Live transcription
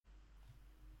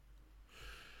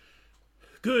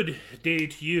Good day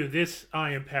to you.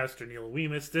 I am Pastor Neil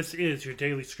Weemus. This is your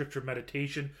daily scripture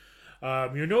meditation.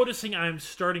 You're noticing I'm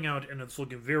starting out and it's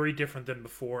looking very different than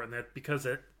before, and that because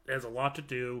it has a lot to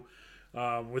do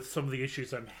with some of the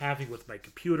issues I'm having with my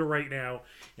computer right now.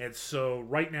 And so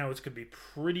right now it's going to be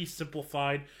pretty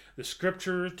simplified. The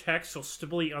scripture text will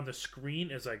still be on the screen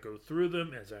as I go through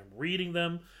them, as I'm reading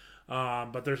them,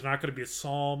 but there's not going to be a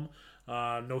psalm,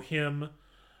 no hymn.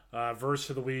 Verse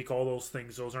of the week, all those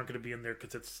things, those aren't going to be in there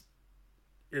because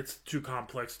it's too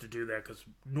complex to do that. Because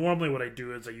normally what I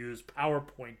do is I use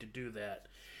PowerPoint to do that,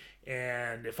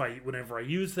 and whenever I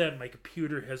use that, my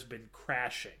computer has been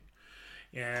crashing,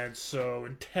 and so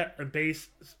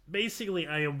basically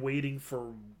I am waiting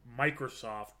for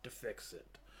Microsoft to fix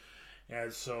it,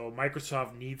 and so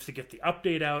Microsoft needs to get the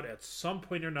update out at some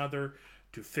point or another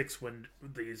to fix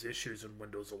these issues in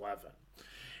Windows 11.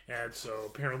 And so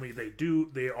apparently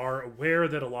they are aware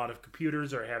that a lot of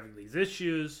computers are having these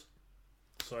issues.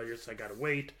 So I guess I gotta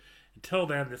wait. Until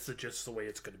then, this is just the way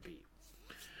it's going to be.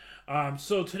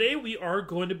 So today we are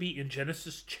going to be in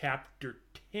Genesis chapter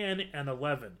 10 and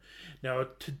 11. Now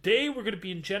today we're going to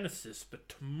be in Genesis, but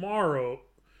tomorrow,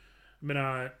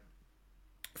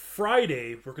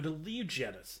 Friday, we're going to leave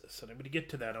Genesis. And I'm going to get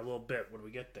to that a little bit when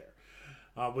we get there.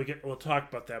 We'll talk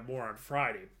about that more on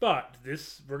Friday. But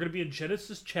we're going to be in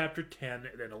Genesis chapter 10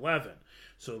 and 11.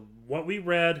 So what you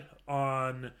heard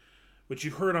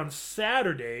on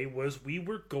Saturday was we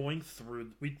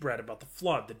read about the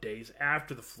flood, the days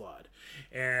after the flood,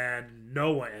 and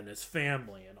Noah and his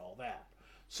family and all that.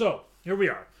 So here we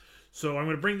are. So I'm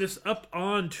going to bring this up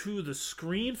onto the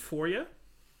screen for you.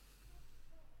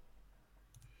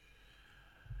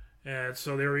 And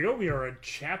so there we go. We are in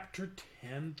chapter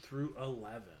 10 through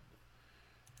 11.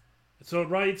 And so it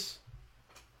writes,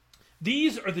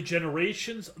 "These are the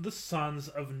generations of the sons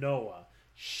of Noah,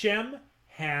 Shem,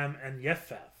 Ham, and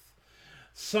Japheth.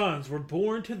 Sons were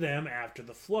born to them after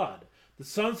the flood. The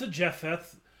sons of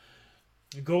Japheth,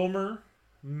 Gomer,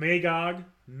 Magog,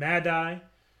 Madai,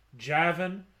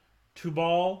 Javan,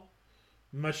 Tubal,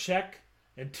 Meshech,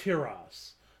 and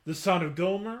Tiras. The son of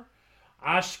Gomer,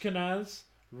 Ashkenaz,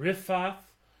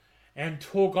 Riphath, and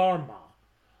Togarmah.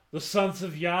 The sons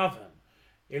of Yavan,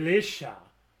 Elisha,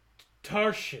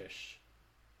 Tarshish,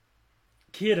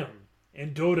 Kittim,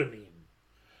 and Dodanim.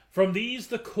 From these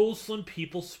the coastland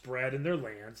people spread in their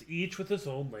lands, each with his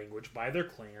own language, by their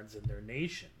clans and their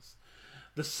nations.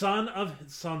 The sons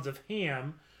of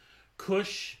Ham,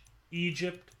 Cush,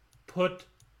 Egypt, Put,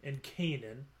 and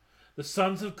Canaan. The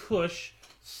sons of Cush,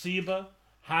 Seba,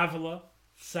 Havilah,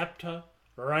 Septa,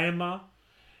 Ramah,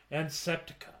 and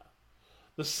Septica.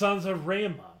 The sons of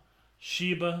Ramah,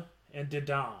 Sheba, and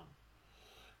Dedan.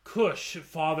 Cush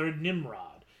fathered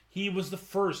Nimrod. He was the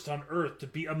first on earth to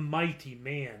be a mighty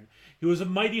man. He was a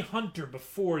mighty hunter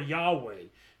before Yahweh.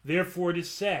 Therefore it is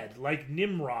said, like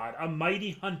Nimrod, a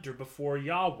mighty hunter before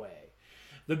Yahweh.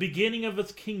 The beginning of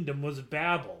his kingdom was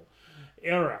Babel,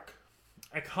 Erech,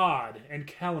 Akkad, and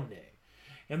Calneh,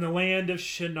 and the land of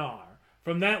Shinar.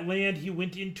 From that land he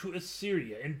went into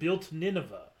Assyria and built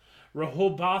Nineveh,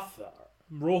 Rehobothir,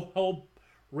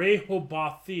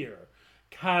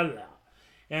 Calah,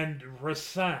 and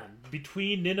Rasan,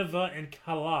 between Nineveh and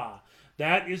Calah.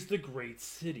 That is the great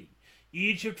city.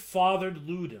 Egypt fathered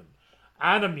Ludim,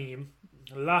 Adamim,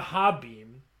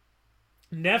 Lahabim,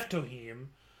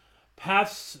 Nephtohim,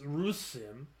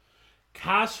 Pathrusim,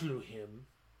 Casluhim,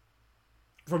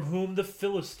 from whom the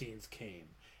Philistines came,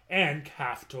 and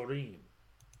Caphtorim.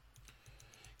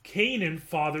 Canaan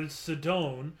fathered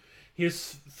Sidon,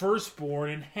 his firstborn,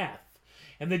 in Heth,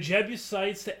 and the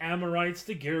Jebusites, the Amorites,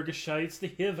 the Girgashites, the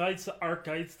Hivites, the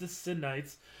Arkites, the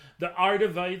Sinites, the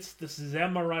Ardavites, the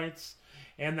Zemarites,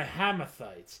 and the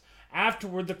Hamathites.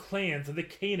 Afterward the clans of the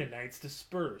Canaanites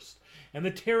dispersed, and the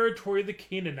territory of the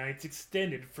Canaanites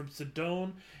extended from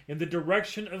Sidon in the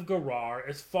direction of Gerar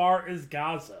as far as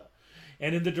Gaza,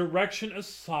 and in the direction of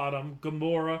Sodom,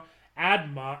 Gomorrah,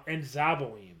 Admah, and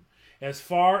Zaboim, as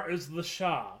far as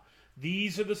Lashah.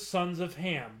 These are the sons of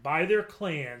Ham, by their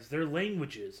clans, their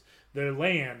languages, their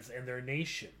lands, and their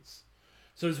nations."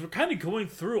 So as we're kind of going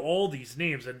through all these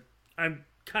names, and I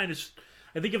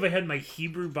think if I had my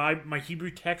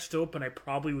Hebrew text open, I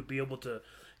probably would be able to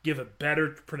give a better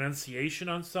pronunciation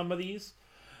on some of these.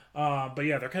 But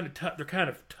yeah, they're kind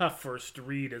of tough for us to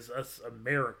read as us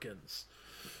Americans.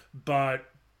 But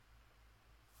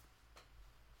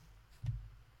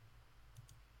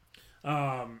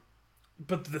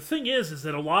the thing is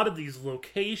that a lot of these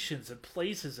locations and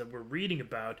places that we're reading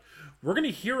about, we're going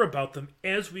to hear about them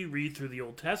as we read through the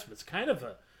Old Testament.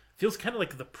 Feels kind of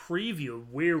like the preview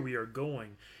of where we are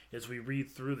going as we read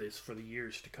through this for the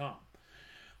years to come.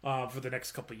 for the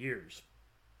next couple of years.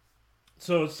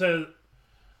 So it says,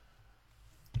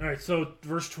 all right, so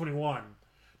verse 21.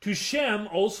 To Shem,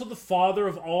 also the father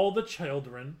of all the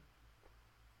children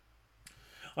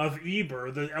of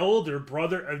Eber, the elder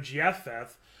brother of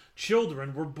Japheth,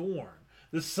 children were born.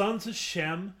 The sons of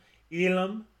Shem,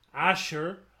 Elam,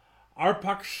 Asher,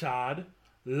 Arpachshad,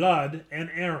 Lud, and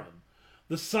Aram.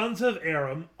 The sons of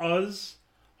Aram, Uz,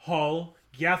 Hul,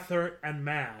 Gether, and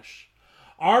Mash.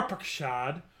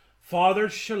 Arpachshad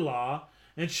fathered Shelah,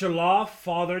 and Shelah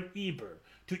fathered Eber.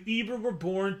 To Eber were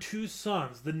born 2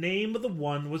 sons. The name of the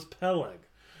one was Peleg.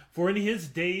 For in his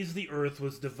days the earth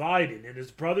was divided, and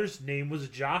his brother's name was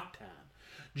Joktan.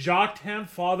 Joktan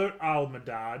fathered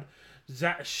Almadad,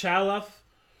 Shalaph,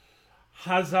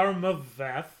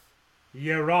 Hazarmaveth,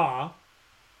 Yerah,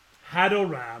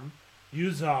 Hadoram,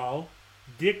 Uzal,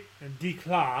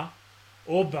 Diklah,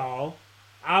 Obal,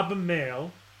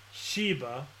 Abimael,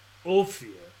 Sheba,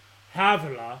 Ophir,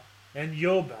 Havilah, and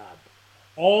Yobab.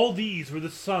 All these were the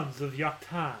sons of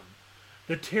Yoktan.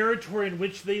 The territory in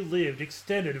which they lived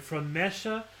extended from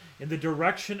Mesha in the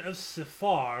direction of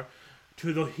Sephar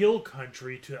to the hill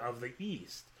country of the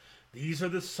east. These are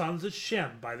the sons of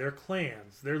Shem by their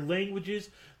clans, their languages,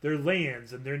 their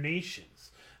lands, and their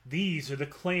nations. These are the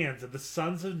clans of the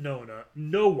sons of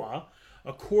Noah,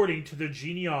 according to their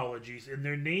genealogies and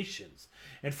their nations.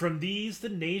 And from these the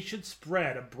nations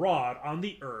spread abroad on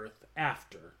the earth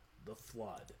after the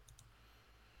flood.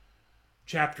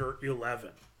 Chapter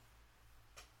 11.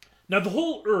 Now the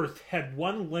whole earth had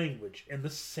one language and the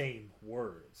same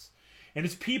words. And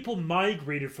as people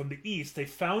migrated from the east, they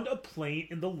found a plain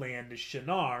in the land of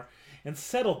Shinar and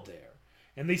settled there.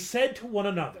 And they said to one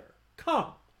another,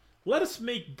 Come, let us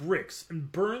make bricks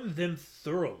and burn them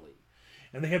thoroughly.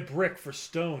 And they had brick for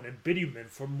stone and bitumen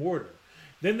for mortar.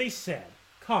 Then they said,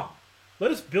 Come,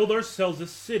 let us build ourselves a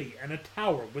city and a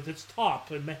tower with its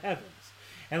top in the heavens.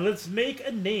 And let's make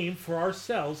a name for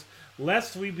ourselves,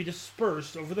 lest we be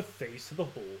dispersed over the face of the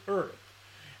whole earth.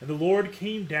 And the Lord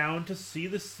came down to see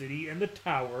the city and the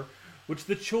tower which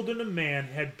the children of man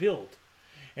had built.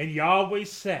 And Yahweh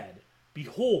said,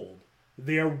 Behold,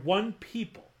 they are one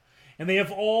people, and they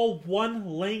have all one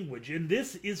language, and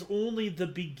this is only the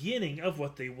beginning of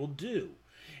what they will do.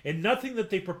 And nothing that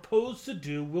they propose to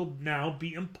do will now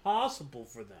be impossible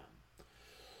for them.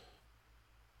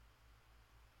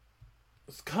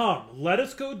 Come, let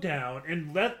us go down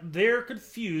and let there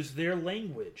confuse their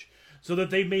language, so that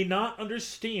they may not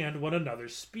understand one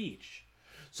another's speech.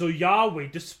 So Yahweh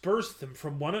dispersed them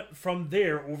from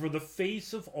there over the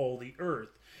face of all the earth,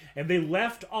 and they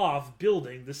left off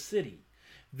building the city.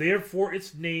 Therefore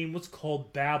its name was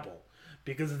called Babel,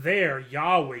 because there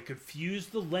Yahweh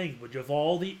confused the language of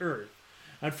all the earth,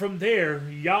 and from there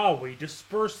Yahweh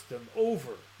dispersed them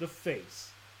over the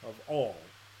face of all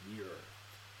the earth.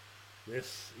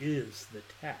 This is the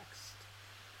text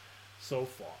so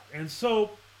far. And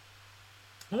so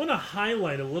I want to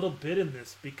highlight a little bit in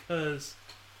this because,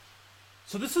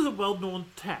 so this is a well-known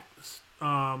text,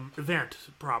 event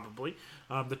probably,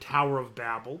 the Tower of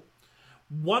Babel.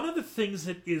 One of the things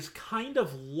that is kind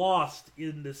of lost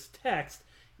in this text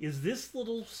is this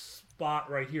little spot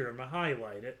right here. I'm going to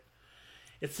highlight it.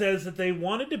 It says that they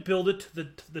wanted to build it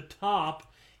to the top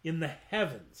in the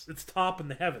heavens. It's top in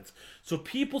the heavens. So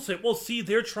people say, well, see,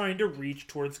 they're trying to reach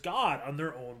towards God on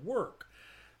their own work.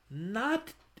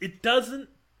 It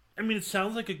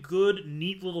sounds like a good,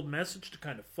 neat little message to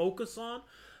kind of focus on,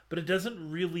 but it doesn't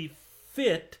really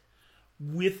fit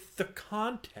with the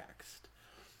context.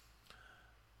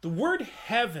 The word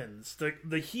heavens,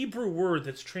 the Hebrew word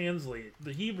that's translated,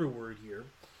 the Hebrew word here,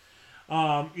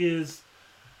 is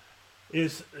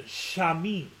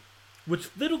shamim, which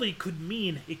literally can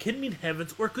mean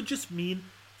heavens, or it could just mean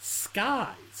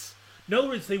skies. In other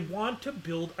words, they want to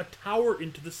build a tower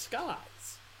into the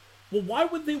skies. Well, why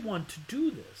would they want to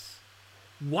do this?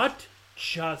 What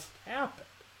just happened?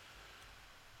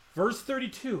 Verse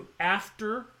 32,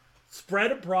 after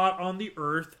spread abroad on the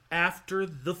earth after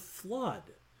the flood.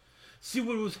 See,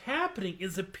 what was happening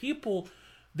is that people,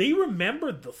 they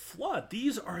remembered the flood.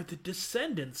 These are the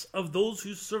descendants of those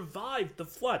who survived the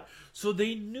flood. So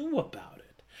they knew about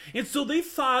it. And so they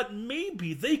thought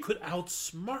maybe they could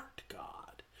outsmart God.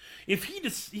 If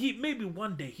maybe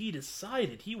one day he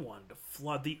decided he wanted to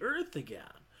flood the earth again.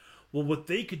 Well, what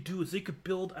they could do is they could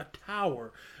build a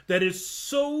tower that is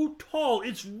so tall,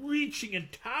 it's reaching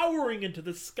and towering into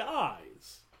the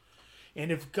skies.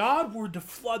 And if God were to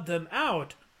flood them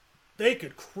out, they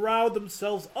could crowd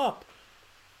themselves up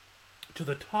to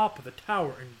the top of the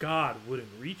tower and God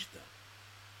wouldn't reach them.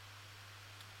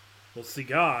 Well, see,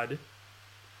 God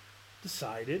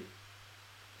decided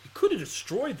He could have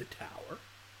destroyed the tower,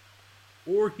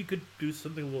 or he could do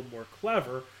something a little more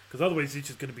clever, because otherwise he's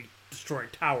just going to be destroying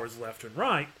towers left and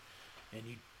right, and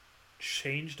he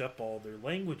changed up all their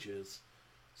languages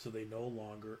so they no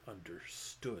longer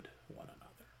understood one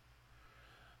another.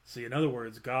 See, in other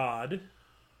words, God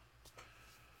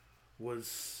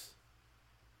was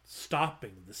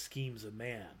stopping the schemes of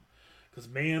man, because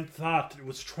man thought it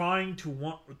was trying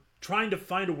to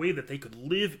find a way that they could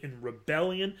live in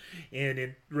rebellion, and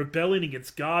in rebellion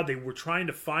against God, they were trying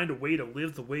to find a way to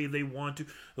live the way they want to,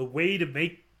 the way to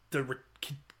make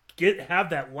have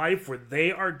that life where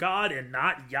they are God and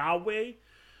not Yahweh,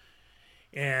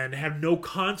 and have no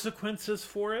consequences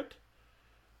for it.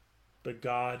 But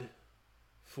God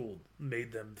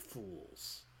made them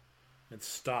fools and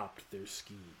stopped their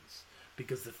schemes,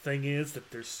 because the thing is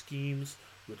that their schemes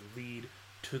would lead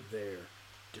to their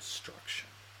destruction.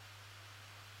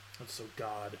 And so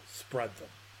God spread them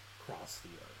across the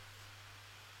earth.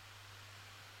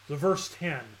 So verse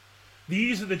 10,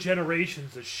 these are the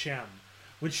generations of Shem.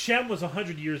 When Shem was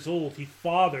 100 years old, he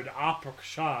fathered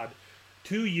Arpachshad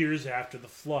 2 years after the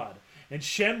flood. And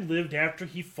Shem lived after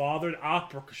he fathered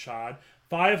Arpachshad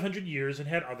 500 years and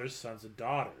had other sons and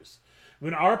daughters.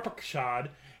 When Arpachshad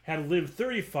had lived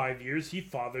 35 years, he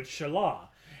fathered Shelah.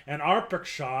 And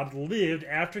Arpachshad lived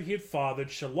after he had fathered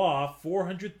Shelah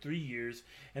 403 years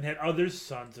and had other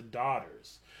sons and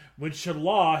daughters. When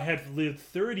Shelah had lived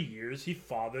 30 years, he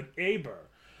fathered Eber.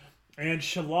 And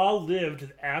Shelah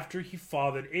lived after he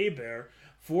fathered Eber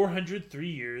 403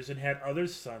 years and had other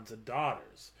sons and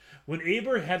daughters. When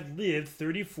Eber had lived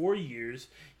 34 years,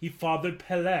 he fathered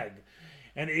Peleg.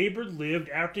 And Eber lived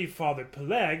after he fathered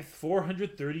Peleg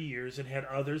 430 years and had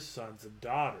other sons and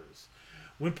daughters.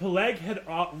 When Peleg had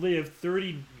lived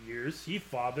 30 years, he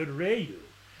fathered Reu.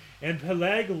 And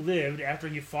Peleg lived after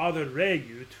he fathered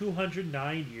Reu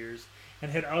 209 years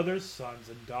and had other sons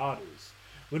and daughters.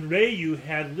 When Reu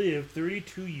had lived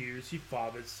 32 years, he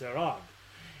fathered Serug.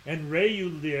 And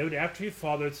Reu lived after he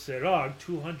fathered Serug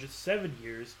 207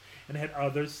 years and had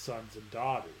other sons and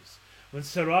daughters. When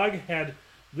Serug had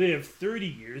lived 30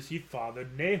 years, he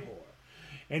fathered Nahor.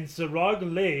 And Serug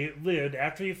lived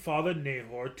after he fathered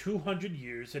Nahor 200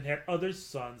 years and had other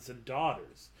sons and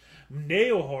daughters. When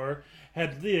Nahor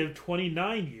had lived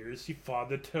 29 years, he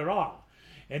fathered Terah.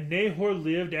 And Nahor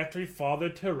lived after he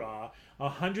fathered Terah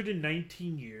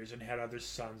 119 years and had other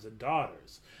sons and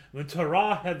daughters. When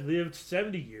Terah had lived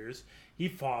 70 years, he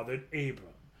fathered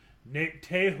Abram,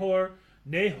 Nahor,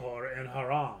 and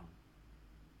Haran.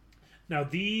 Now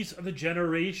these are the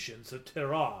generations of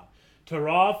Terah.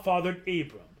 Terah fathered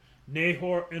Abram,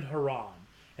 Nahor, and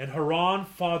Haran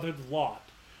fathered Lot.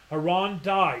 Haran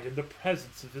died in the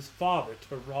presence of his father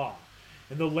Terah,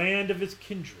 in the land of his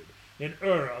kindred, in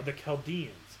Ur of the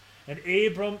Chaldeans. And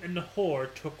Abram and Nahor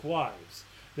took wives.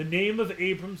 The name of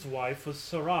Abram's wife was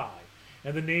Sarai,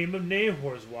 and the name of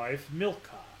Nahor's wife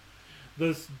Milcah,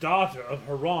 the daughter of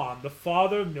Haran, the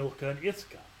father of Milcah and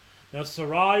Iscah. Now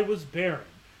Sarai was barren,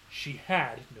 she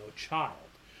had no child.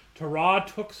 Terah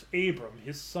took Abram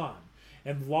his son,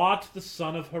 and Lot the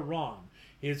son of Haran,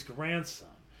 his grandson,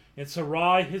 and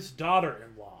Sarai his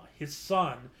daughter-in-law, his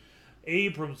son,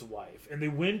 Abram's wife, and they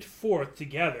went forth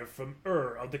together from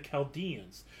Ur of the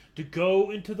Chaldeans to go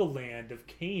into the land of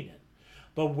Canaan.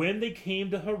 But when they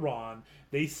came to Haran,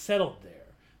 they settled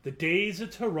there. The days of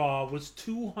Terah was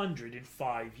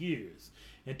 205 years,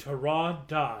 and Terah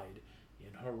died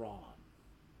in Haran.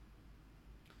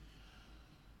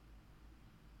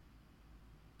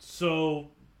 So,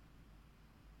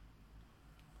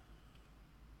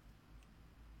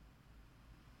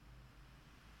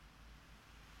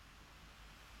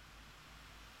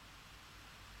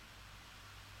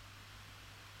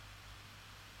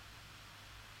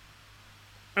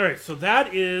 all right, so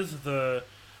that is the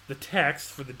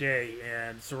text for the day,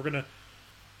 and so we're going to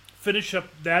finish up.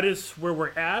 That is where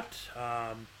we're at,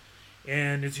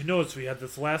 and as you notice, we had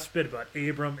this last bit about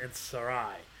Abram and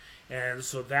Sarai, and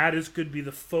so that is going to be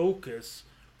the focus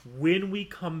when we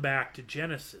come back to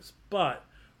Genesis, but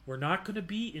we're not going to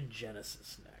be in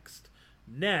Genesis next.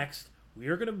 Next, we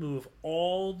are going to move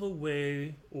all the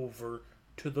way over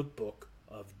to the book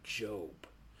of Job,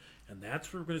 and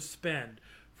that's where we're going to spend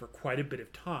for quite a bit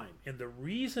of time. And the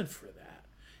reason for that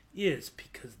is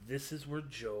because this is where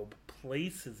Job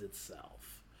places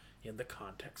itself in the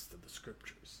context of the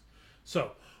scriptures.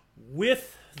 So,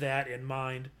 with that in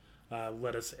mind,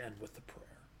 let us end with the prayer.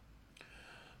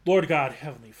 Lord God,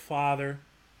 Heavenly Father,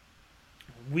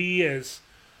 we as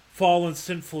fallen,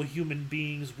 sinful human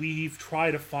beings, we've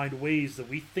tried to find ways that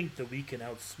we think that we can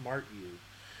outsmart you,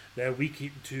 that we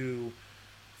can to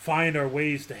find our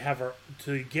ways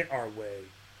to get our way.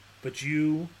 But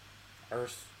you are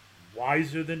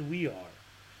wiser than we are.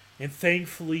 And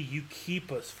thankfully, you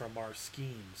keep us from our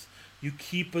schemes. You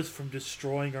keep us from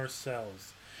destroying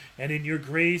ourselves. And in your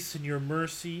grace and your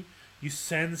mercy, you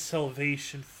send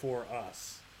salvation for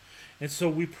us. And so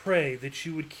we pray that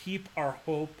you would keep our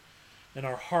hope and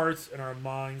our hearts and our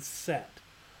minds set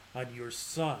on your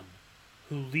Son,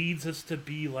 who leads us to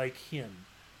be like him,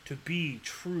 to be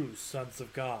true sons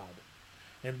of God,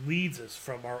 and leads us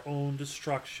from our own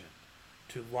destruction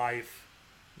to life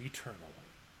eternally.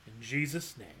 In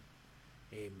Jesus' name,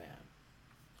 amen.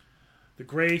 The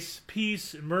grace,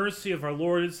 peace, and mercy of our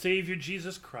Lord and Savior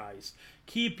Jesus Christ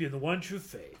keep you in the one true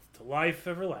faith to life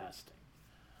everlasting.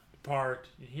 Depart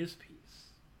in his peace.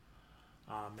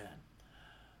 Amen.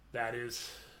 That is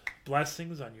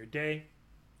blessings on your day,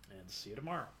 and see you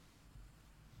tomorrow.